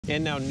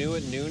And now new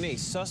at noon, a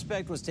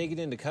suspect was taken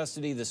into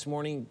custody this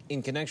morning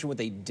in connection with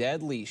a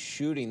deadly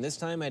shooting, this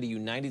time at a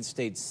United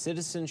States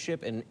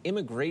Citizenship and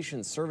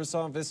Immigration Service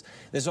office.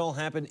 This all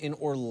happened in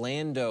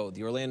Orlando.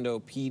 The Orlando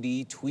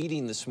PD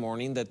tweeting this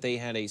morning that they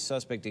had a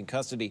suspect in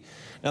custody.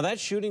 Now that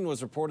shooting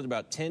was reported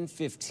about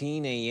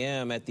 10:15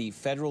 a.m. at the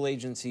federal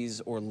agency's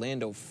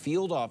Orlando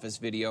field office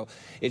video.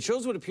 It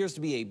shows what appears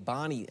to be a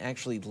body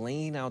actually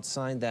laying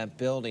outside that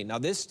building. Now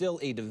this is still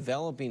a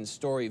developing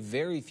story.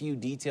 Very few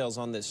details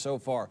on this so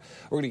far.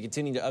 We're going to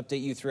continue to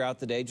update you throughout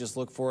the day. Just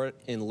look for it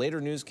in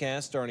later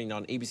newscasts starting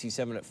on ABC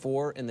 7 at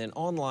 4 and then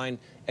online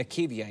at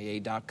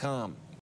kvia.com.